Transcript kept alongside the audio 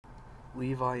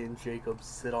Levi and Jacob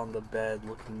sit on the bed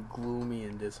looking gloomy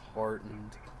and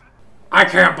disheartened. I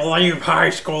can't believe high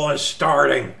school is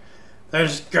starting.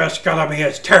 This is just gonna be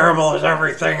as terrible as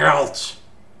everything else.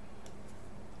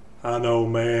 I know,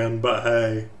 man, but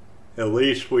hey, at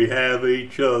least we have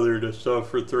each other to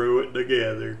suffer through it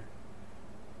together.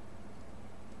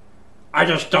 I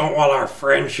just don't want our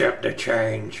friendship to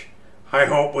change. I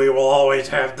hope we will always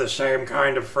have the same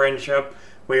kind of friendship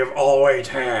we have always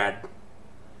had.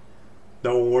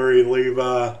 Don't worry,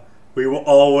 Levi. We will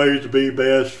always be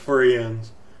best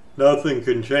friends. Nothing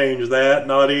can change that,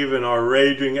 not even our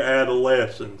raging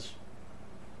adolescence.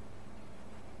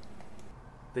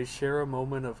 They share a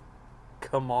moment of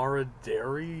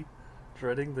camaraderie,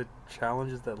 dreading the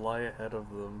challenges that lie ahead of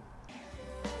them.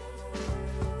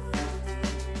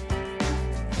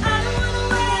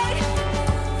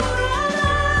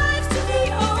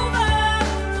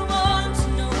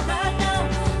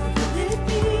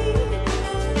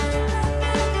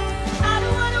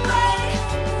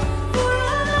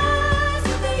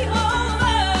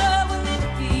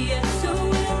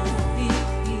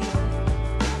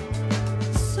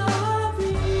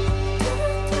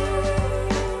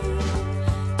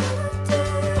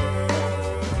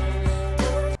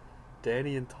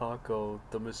 Danny and Taco,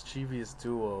 the mischievous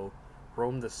duo,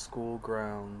 roam the school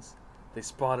grounds. They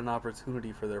spot an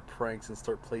opportunity for their pranks and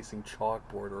start placing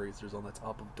chalkboard erasers on the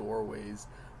top of doorways,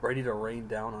 ready to rain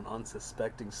down on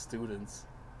unsuspecting students.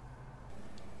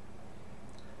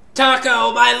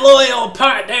 Taco, my loyal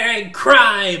partner in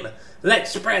crime!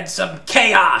 Let's spread some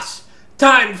chaos!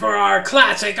 Time for our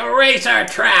classic eraser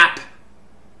trap!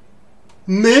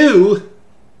 Moo!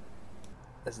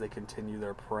 As they continue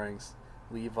their pranks,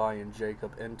 Levi and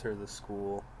Jacob enter the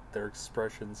school, their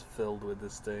expressions filled with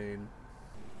disdain.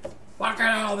 Look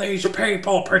at all these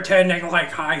people pretending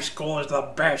like high school is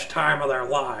the best time of their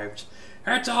lives.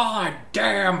 It's all a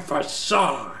damn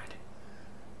facade.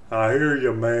 I hear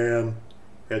you, man.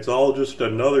 It's all just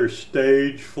another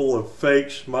stage full of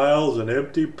fake smiles and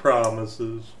empty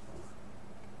promises.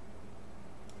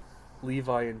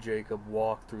 Levi and Jacob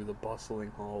walk through the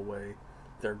bustling hallway,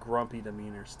 their grumpy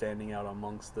demeanor standing out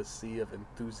amongst the sea of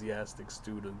enthusiastic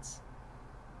students.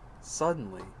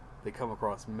 Suddenly, they come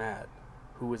across Matt,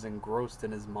 who is engrossed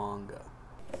in his manga.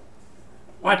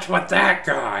 What's with that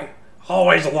guy?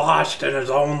 Always lost in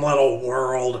his own little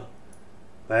world.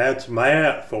 That's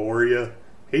Matt for you.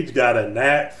 He's got a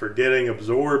knack for getting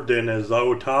absorbed in his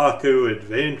otaku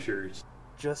adventures.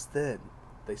 Just then,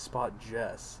 they spot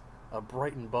Jess, a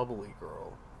bright and bubbly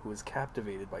girl, who is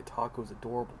captivated by Taco's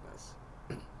adorableness.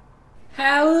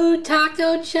 How,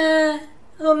 Taco-chan?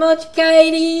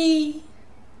 Omochikaeri!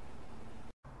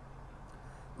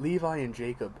 Levi and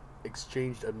Jacob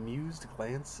exchanged amused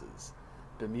glances,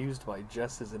 bemused by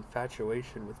Jess's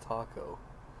infatuation with Taco.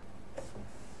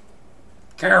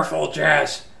 Careful,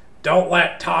 Jess. Don't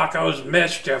let Taco's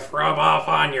mischief rub off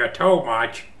on you too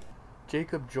much.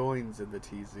 Jacob joins in the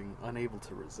teasing, unable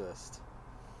to resist.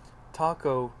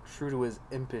 Taco, true to his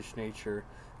impish nature,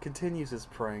 continues his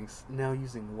pranks, now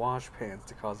using wash pans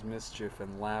to cause mischief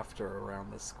and laughter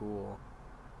around the school.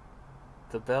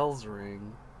 The bells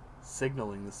ring,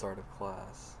 signaling the start of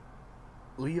class.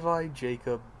 Levi,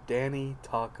 Jacob, Danny,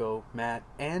 Taco, Matt,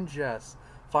 and Jess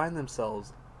find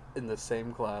themselves in the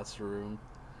same classroom.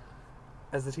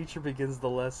 As the teacher begins the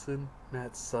lesson,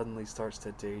 Matt suddenly starts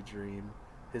to daydream,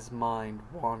 his mind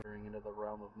wandering into the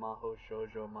realm of Maho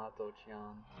Shoujo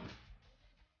Mato-chan.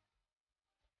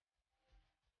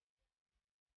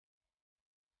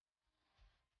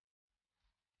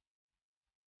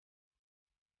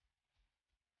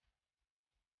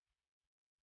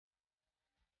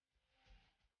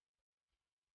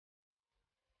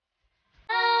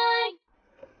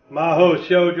 Maho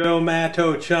Shoujo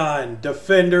Mato-chan,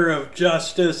 defender of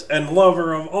justice and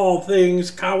lover of all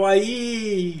things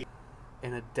kawaii!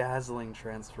 In a dazzling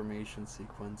transformation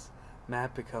sequence,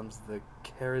 Matt becomes the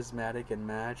charismatic and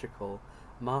magical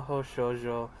Maho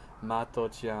Shoujo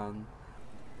Mato-chan.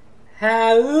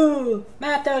 How,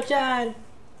 Mato-chan!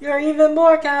 You're even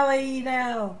more kawaii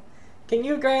now! Can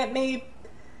you grant me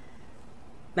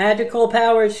magical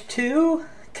powers too?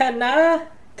 Kana?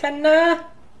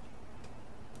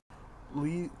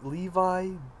 Levi,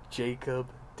 Jacob,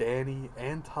 Danny,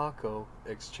 and Taco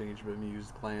exchange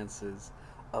bemused glances,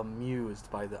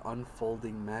 amused by the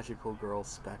unfolding magical girl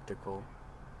spectacle.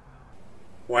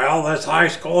 Well, this high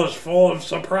school is full of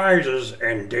surprises,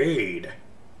 indeed.